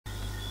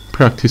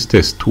Practice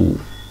test 2.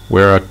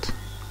 We're at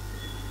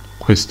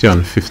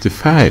question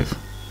 55.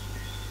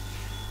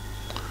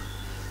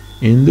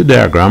 In the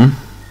diagram,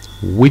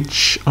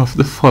 which of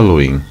the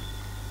following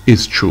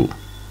is true?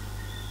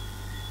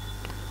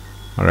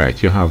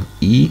 Alright, you have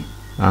E,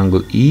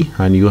 angle E,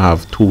 and you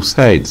have two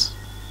sides.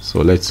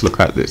 So let's look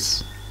at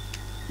this.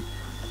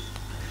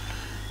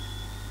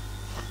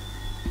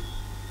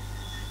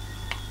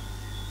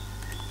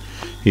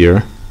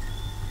 Here,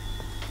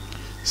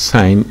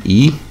 sine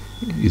E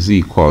is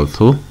equal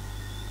to,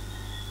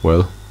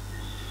 well,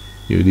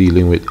 you're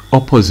dealing with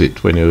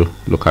opposite when you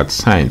look at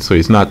sine, so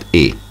it's not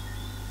A.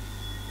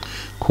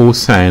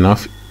 Cosine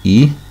of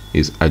E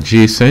is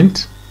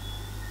adjacent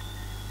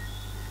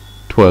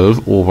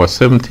 12 over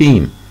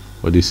 17.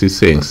 But this is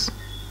saying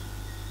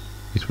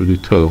it will be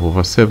 12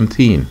 over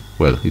 17.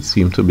 Well, it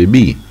seems to be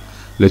B.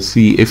 Let's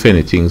see if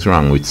anything's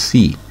wrong with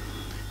C.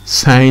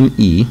 Sine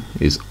E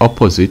is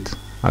opposite.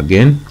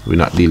 Again, we're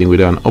not dealing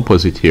with an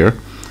opposite here.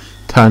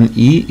 Tan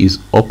E is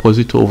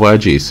opposite over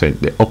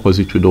adjacent. The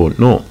opposite we don't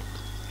know.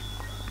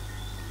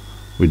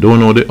 We don't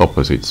know the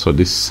opposite. So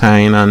this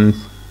sine and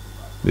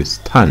this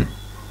tan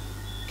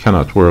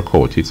cannot work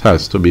out. It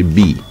has to be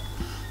B.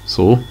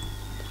 So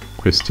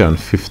question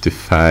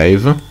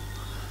 55,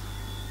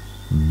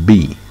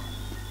 B.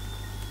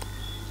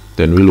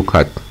 Then we look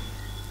at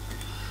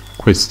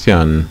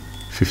question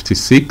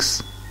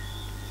 56.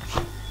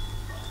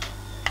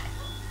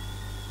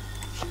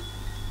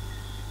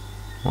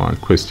 On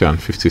question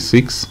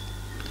 56,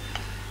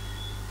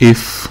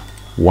 if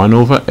 1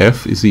 over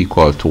f is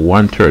equal to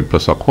 1/3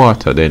 plus a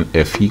quarter, then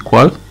f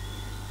equal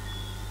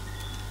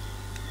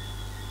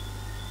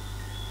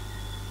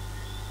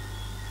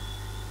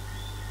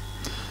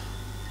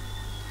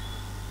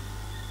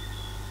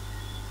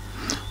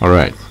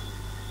alright,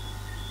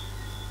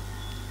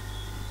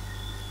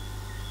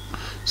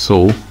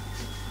 so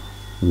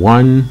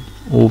 1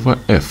 over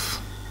f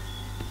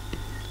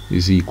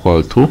is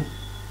equal to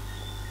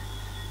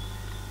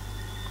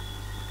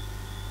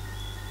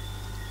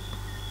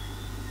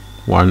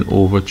 1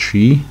 over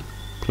 3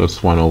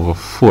 plus 1 over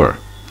 4.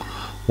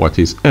 What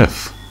is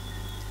f?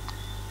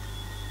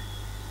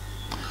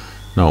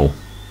 Now,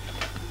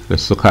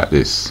 let's look at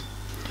this.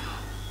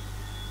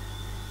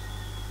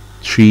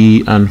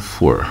 3 and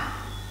 4.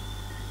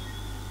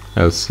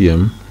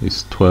 LCM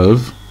is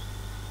 12.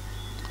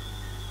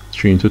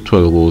 3 into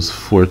 12 goes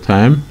 4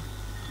 times.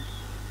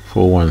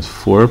 4 ones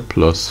 4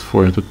 plus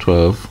 4 into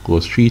 12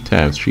 goes 3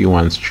 times. 3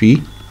 ones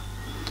 3.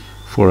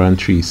 4 and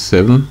 3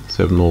 7.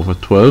 7 over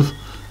 12.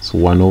 So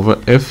 1 over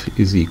f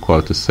is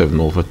equal to 7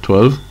 over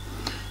 12.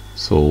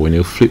 So when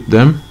you flip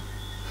them,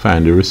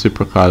 find the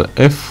reciprocal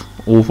f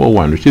over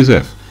 1, which is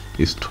f,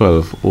 is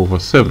 12 over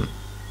 7.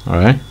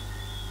 Alright?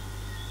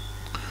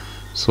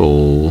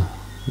 So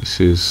this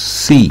is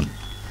C.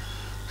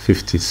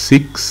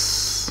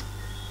 56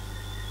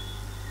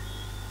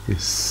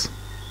 is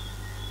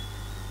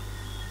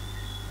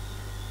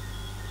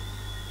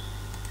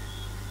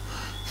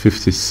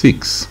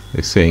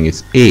they're saying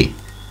it's A.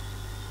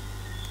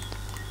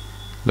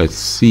 Let's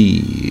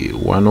see,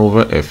 1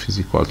 over f is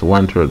equal to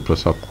 1/3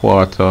 plus a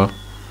quarter.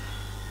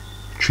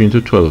 3 into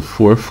 12,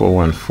 4, 4,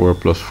 1, 4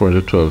 plus 4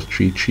 into 12,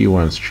 3, 3,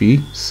 1,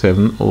 3,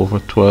 7 over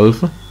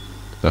 12.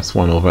 That's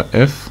 1 over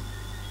f.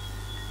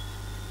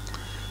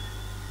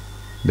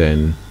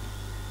 Then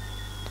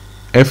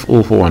f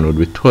over 1 would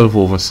be 12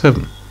 over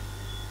 7.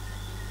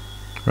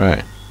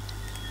 Right.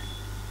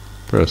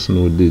 Person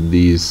who did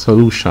the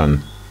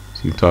solution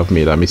seems to have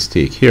made a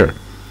mistake here,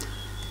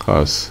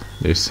 because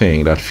they're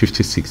saying that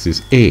 56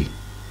 is A.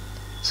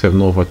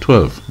 7 over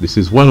 12. This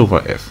is 1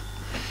 over f.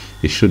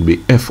 It should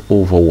be f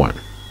over 1.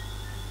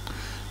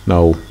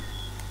 Now,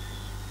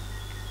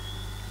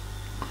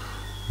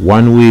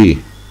 one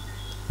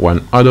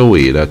other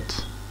way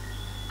that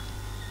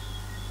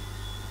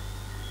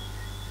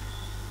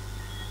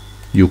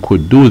you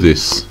could do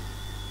this,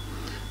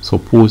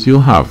 suppose you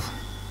have,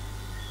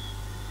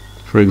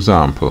 for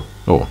example,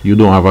 oh, you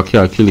don't have a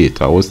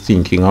calculator. I was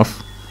thinking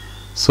of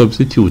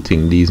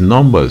substituting these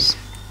numbers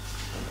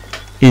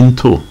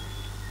into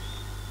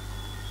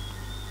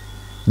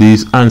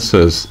these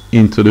answers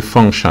into the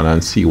function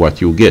and see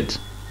what you get.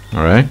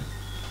 Alright,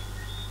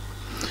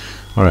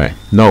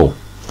 now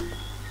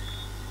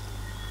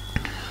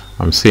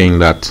I'm saying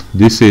that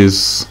this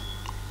is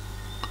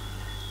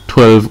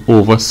 12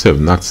 over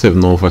 7, not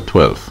 7 over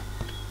 12.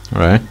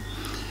 Alright,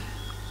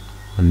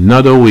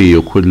 another way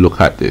you could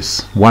look at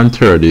this,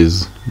 1/3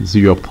 is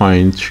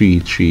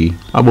 0.33,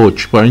 about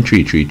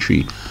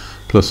 0.333,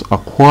 plus a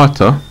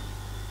quarter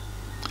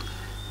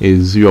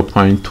is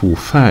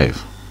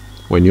 0.25.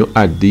 When you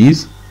add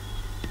these,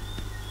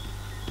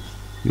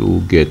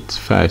 you get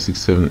 5, 6,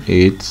 7,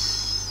 8,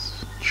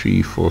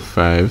 3, 4,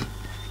 5,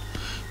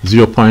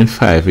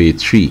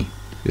 0.583.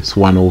 It's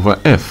 1 over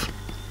f.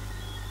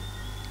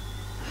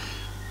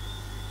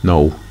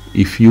 Now,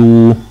 if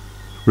you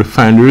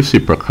refine the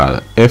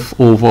reciprocal, f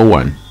over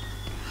 1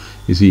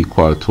 is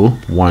equal to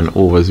 1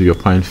 over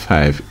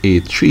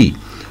 0.583.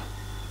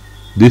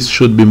 This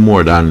should be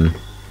more than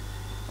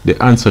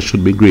the answer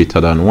should be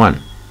greater than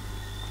 1.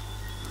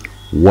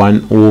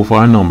 1 over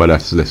a number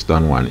that is less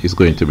than 1 is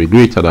going to be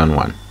greater than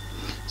 1.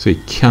 So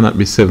it cannot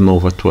be 7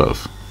 over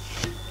 12.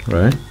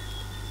 Right?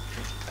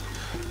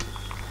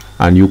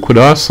 And you could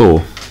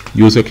also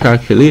use a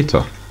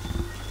calculator.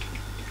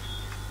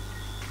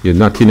 You're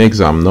not in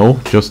exam now,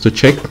 just to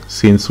check,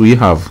 since we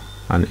have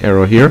an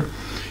error here,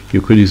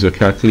 you could use your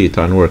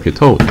calculator and work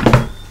it out.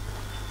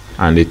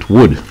 And it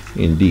would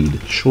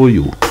indeed show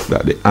you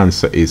that the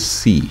answer is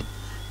C,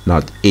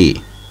 not A.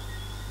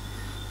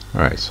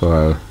 Alright, so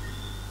I'll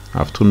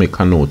have to make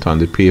a note on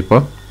the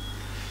paper.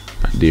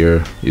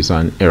 There is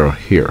an error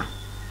here.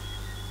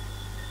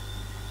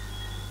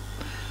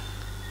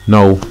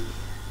 Now,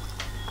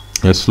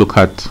 let's look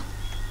at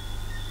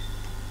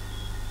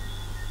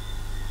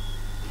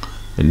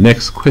the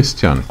next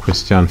question,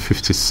 question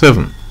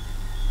 57.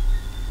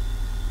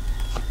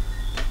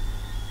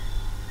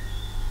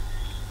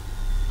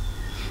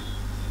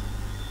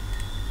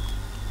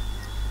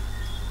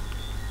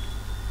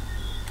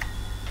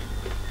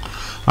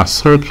 A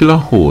circular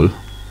hole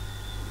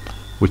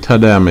with a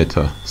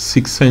diameter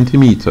 6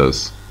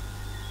 centimeters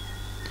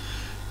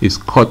is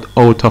cut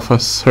out of a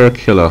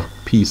circular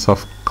piece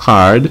of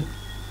card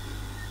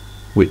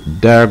with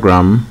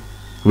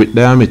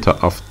diameter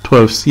of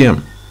 12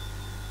 cm.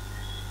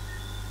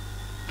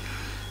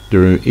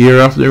 The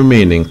area of the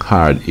remaining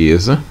card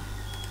is,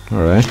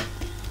 alright,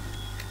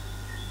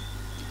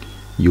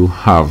 you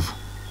have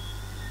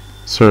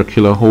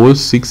circular hole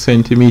 6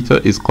 centimeter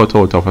is cut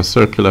out of a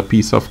circular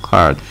piece of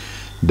card,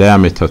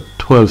 diameter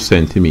 12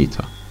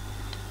 centimeter.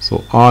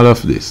 So all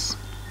of this,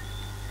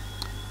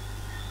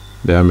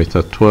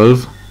 diameter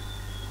 12,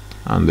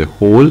 and the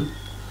hole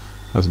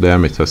has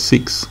diameter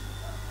 6.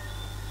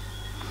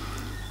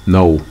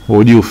 Now,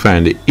 how do you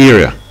find the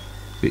area?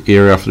 The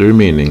area of the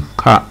remaining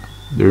card.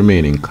 The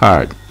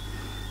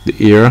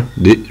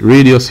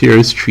radius here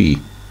is 3,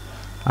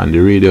 and the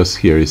radius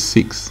here is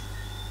 6.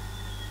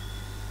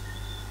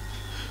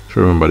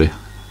 So remember, the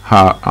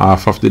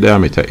half of the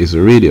diameter is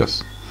the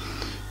radius.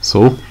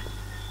 So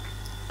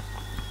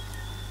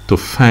to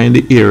find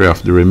the area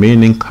of the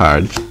remaining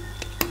card,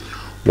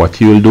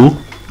 what you'll do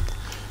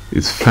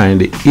is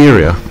find the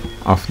area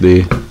of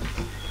the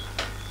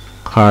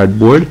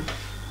cardboard,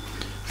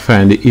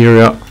 find the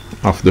area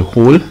of the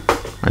hole,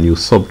 and you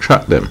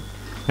subtract them,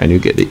 and you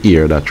get the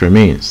area that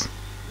remains.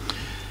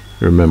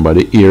 Remember,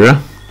 the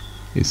area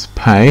is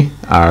pi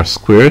r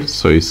squared,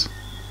 so it's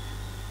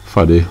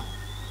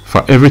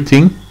for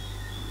everything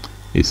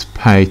is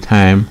pi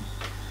times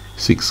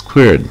 6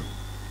 squared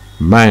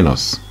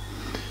minus,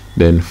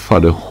 then for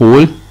the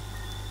whole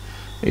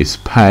is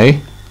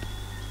pi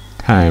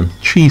times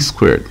 3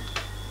 squared.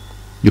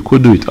 You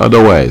could do it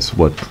otherwise,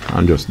 but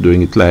I'm just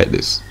doing it like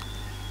this,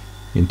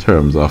 in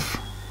terms of,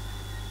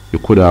 you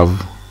could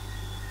have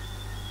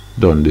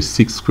done the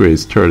 6 squared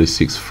is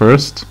 36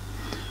 first,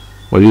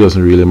 but it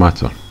doesn't really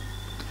matter.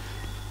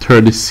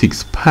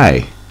 36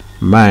 pi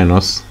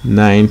minus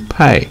 9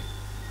 pi.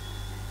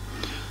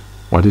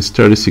 What is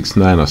 36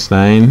 minus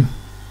 9?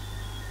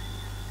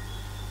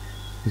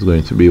 Is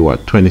going to be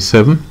what?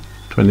 27.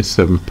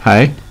 27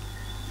 pi.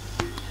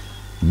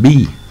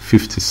 B,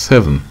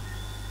 57,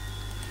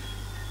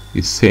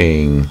 is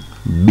saying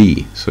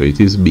B, so it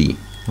is B.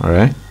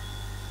 Alright,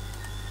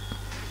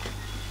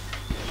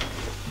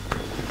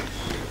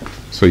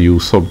 so you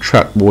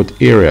subtract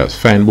both areas,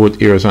 find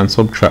both areas and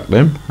subtract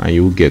them, and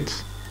you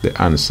get the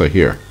answer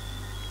here,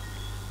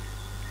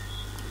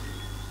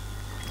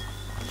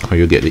 or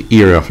you get the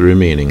area of the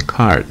remaining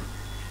card.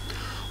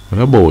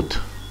 What about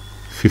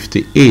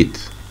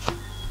 58?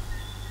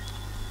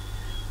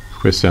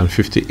 Question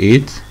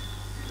 58.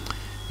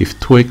 If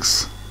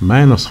 2x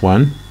minus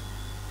 1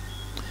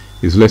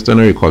 is less than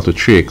or equal to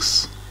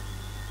 3x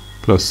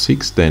plus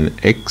 6, then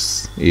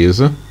x is,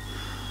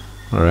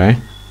 alright,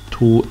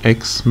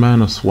 2x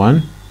minus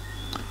 1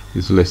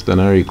 is less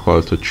than or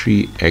equal to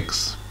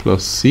 3x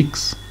plus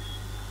 6.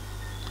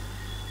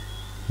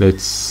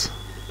 Let's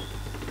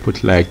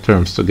put like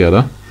terms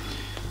together.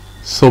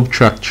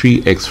 Subtract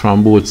 3x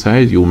from both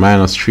sides. You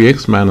minus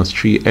 3x minus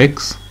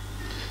 3x.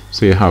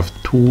 So you have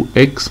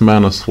 2x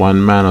minus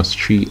 1 minus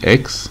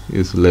 3x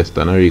is less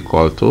than or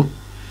equal to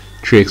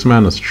 3x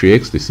minus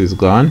 3x. This is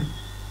gone.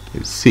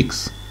 It's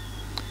 6.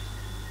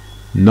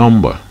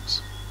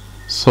 Numbers.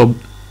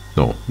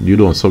 No, you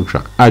don't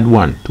subtract. Add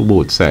 1 to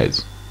both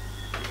sides.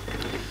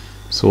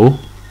 So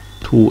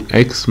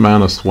 2x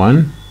minus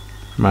 1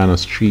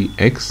 minus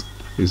 3x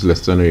is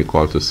less than or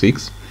equal to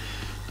 6.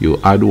 You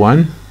add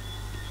 1.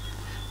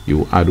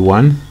 You add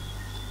 1.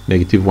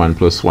 Negative 1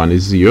 plus 1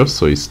 is 0,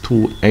 so it's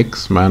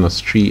 2x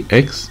minus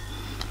 3x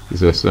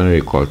is less than or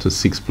equal to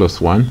 6 plus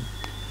 1.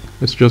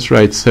 Let's just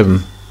write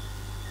 7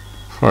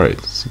 for it.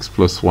 6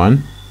 plus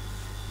 1,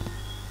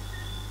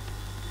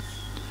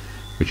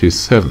 which is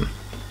 7.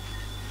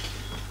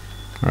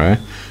 Alright,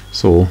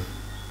 so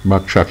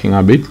backtracking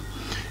a bit,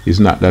 is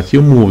not that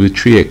you move the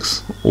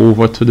 3x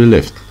over to the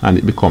left and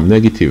it becomes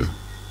negative.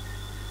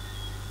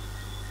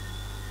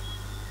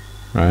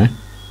 Right?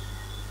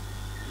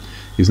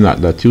 is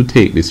not that you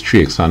take this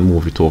 3x and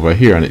move it over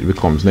here and it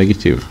becomes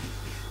negative.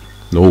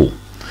 No,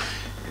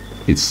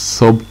 it's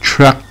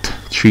subtract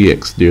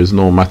 3x. There's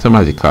no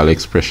mathematical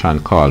expression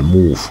called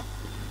move.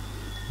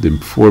 The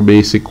 4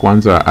 basic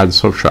ones are add,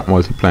 subtract,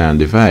 multiply, and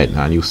divide,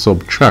 and you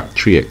subtract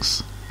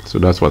 3x. So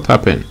that's what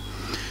happened.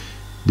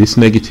 This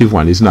negative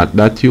one is not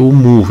that you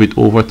move it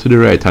over to the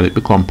right and it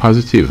becomes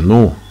positive.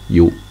 No,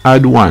 you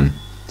add 1.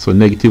 So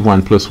negative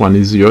 1 plus 1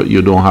 is 0.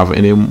 You don't have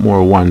any more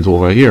 1s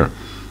over here,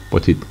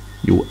 but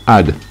you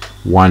add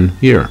 1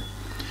 here.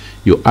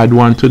 You add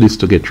 1 to this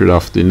to get rid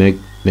of the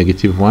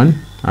negative 1,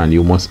 and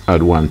you must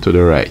add 1 to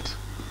the right.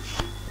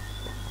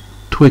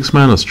 2x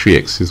minus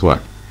 3x is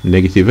what?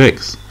 Negative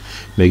x.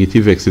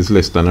 Negative x is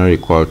less than or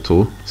equal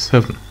to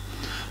 7.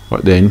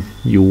 But then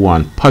you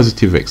want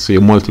positive x, so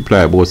you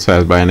multiply both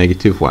sides by a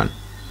negative 1.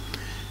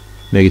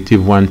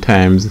 Negative 1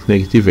 times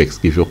negative x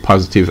gives you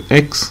positive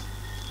x.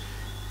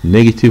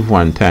 Negative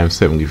 1 times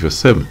 7 gives you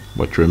 7.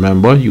 But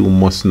remember, you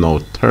must now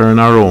turn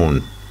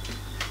around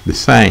the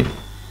sign.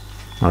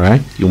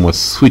 Alright? You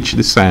must switch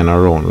the sign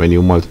around when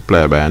you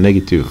multiply by a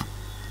negative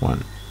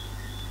 1.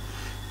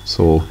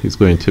 So it's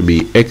going to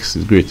be x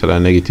is greater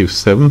than negative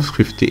 7.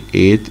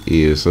 58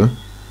 is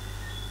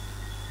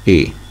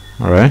A.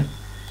 Alright?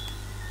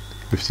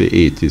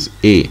 58 is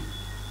A.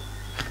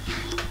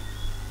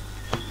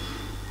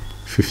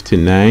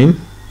 59.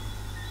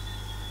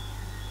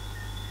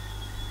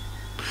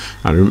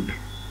 And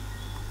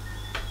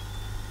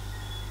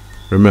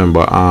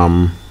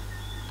remember,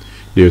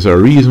 there's a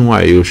reason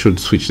why you should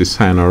switch the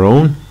sign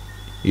around.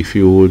 If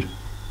you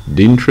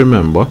didn't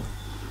remember,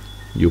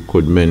 you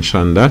could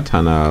mention that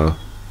and I'll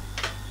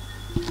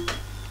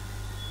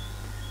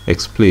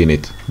explain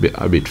it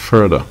a bit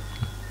further.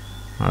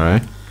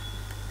 Alright.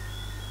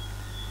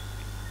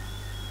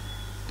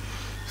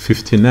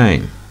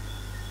 59.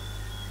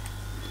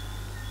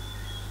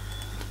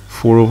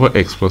 4 over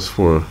x plus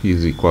 4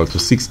 is equal to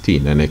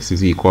 16, and x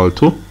is equal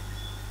to,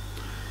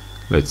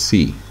 let's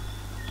see,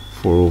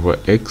 4 over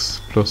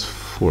x plus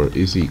 4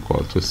 is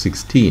equal to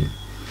 16.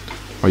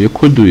 What you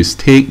could do is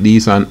take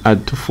these and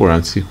add to 4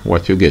 and see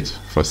what you get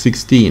for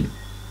 16.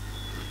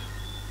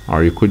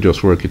 Or you could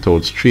just work it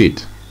out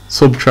straight.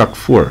 Subtract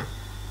 4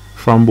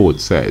 from both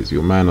sides.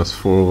 You minus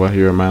 4 over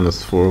here,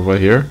 minus 4 over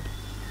here.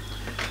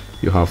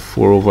 You have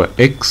 4 over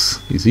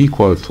x is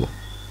equal to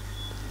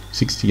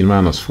 16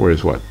 minus 4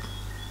 is what?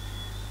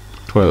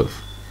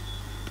 12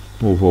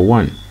 over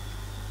 1.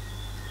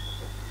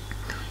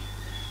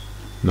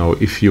 Now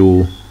if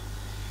you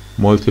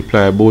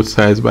multiply both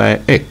sides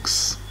by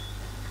x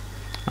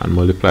and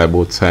multiply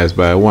both sides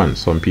by 1,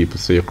 some people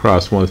say you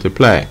cross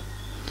multiply,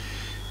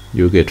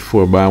 you get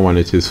 4 by 1,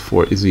 it is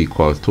 4 is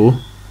equal to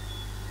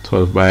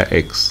 12 by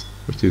x,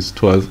 which is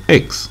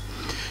 12x.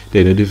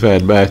 Then you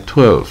divide by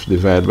 12,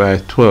 divide by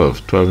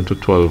 12, 12 into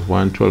 12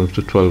 1, 12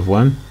 into 12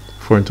 1,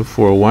 4 into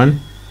 4 1,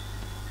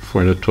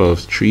 4 into 12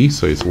 3,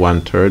 so it's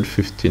 1/3.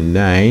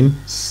 59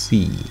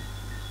 C.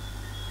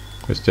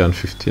 Question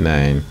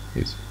 59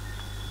 is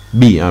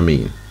B,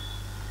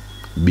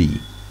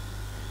 B.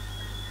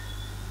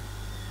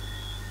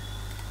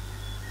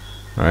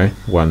 Alright,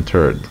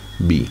 1/3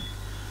 B.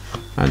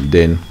 And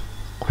then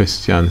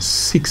question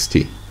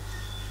 60.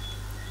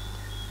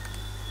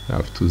 I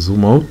have to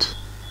zoom out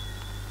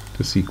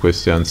to see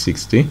question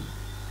 60,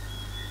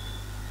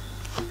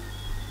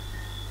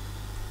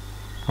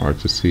 or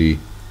to see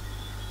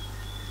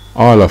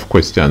all of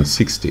question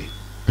 60.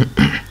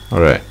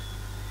 Alright.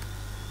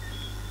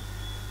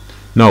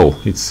 Now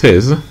it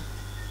says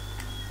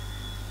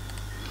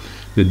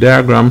the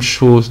diagram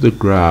shows the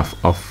graph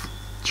of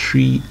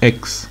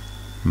 3x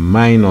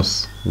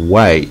minus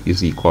y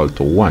is equal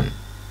to 1,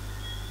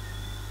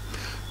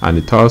 and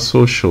it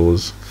also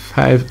shows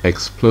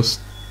 5x plus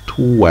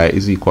 2y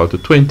is equal to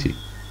 20.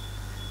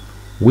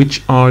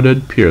 Which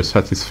ordered pair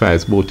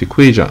satisfies both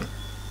equations?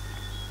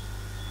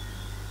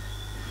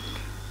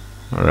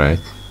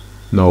 Alright,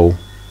 now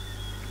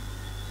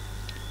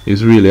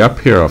is really a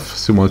pair of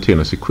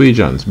simultaneous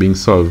equations being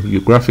solved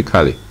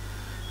graphically,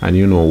 and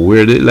you know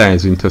where the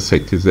lines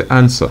intersect is the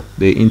answer.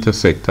 They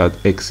intersect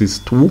at x is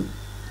 2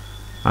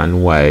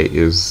 and y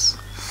is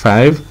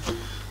 5,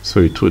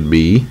 so it would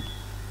be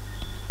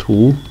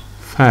 2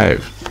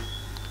 5.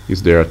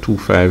 Is there a 2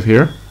 5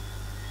 here?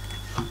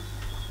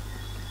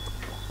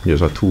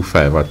 There's a 2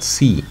 5 at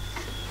C,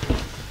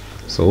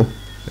 so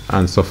the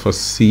answer for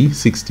C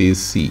 60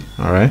 is C.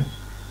 Alright,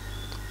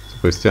 so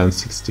question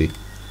 60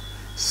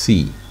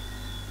 C.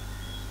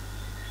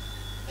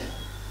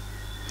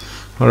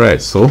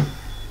 Alright, so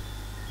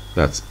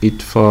that's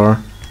it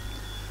for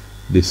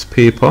this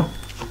paper.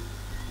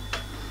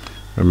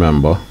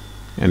 Remember,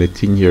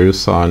 anything here you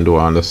saw and don't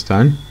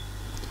understand,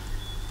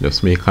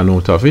 just make a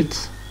note of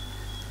it.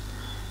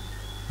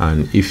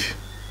 And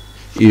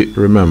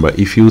remember,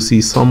 if you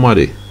see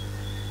somebody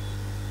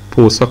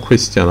post a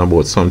question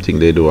about something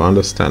they don't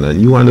understand and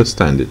you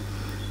understand it,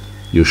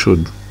 you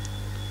should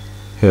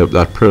help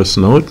that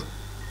person out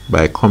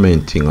by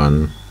commenting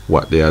on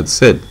what they had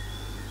said,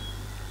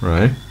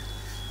 right?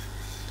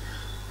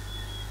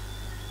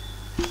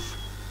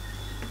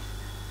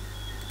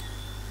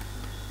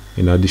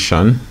 In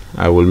addition,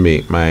 I will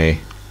make my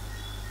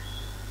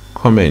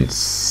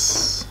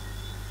comments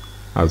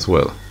as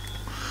well.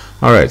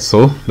 Alright,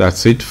 so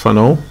that's it for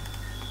now.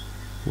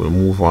 We'll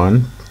move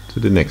on to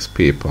the next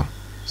paper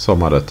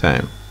some other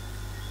time.